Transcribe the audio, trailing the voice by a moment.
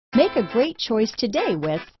Make a great choice today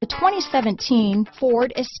with the 2017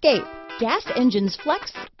 Ford Escape. Gas engines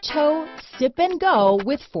flex, tow, sip and go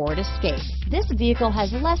with Ford Escape. This vehicle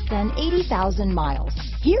has less than 80,000 miles.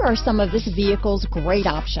 Here are some of this vehicle's great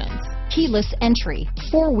options: keyless entry,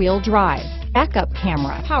 four-wheel drive, backup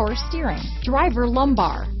camera, power steering, driver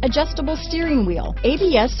lumbar, adjustable steering wheel,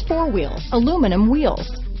 ABS four-wheel, aluminum wheels,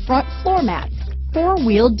 front floor mats,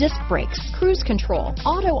 four-wheel disc brakes, cruise control,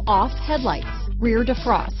 auto-off headlights, rear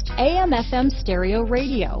defrost, AM/FM stereo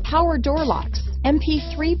radio, power door locks,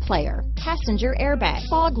 MP3 player, passenger airbag,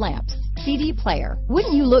 fog lamps, CD player.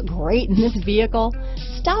 Wouldn't you look great in this vehicle?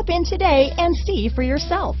 Stop in today and see for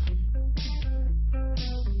yourself.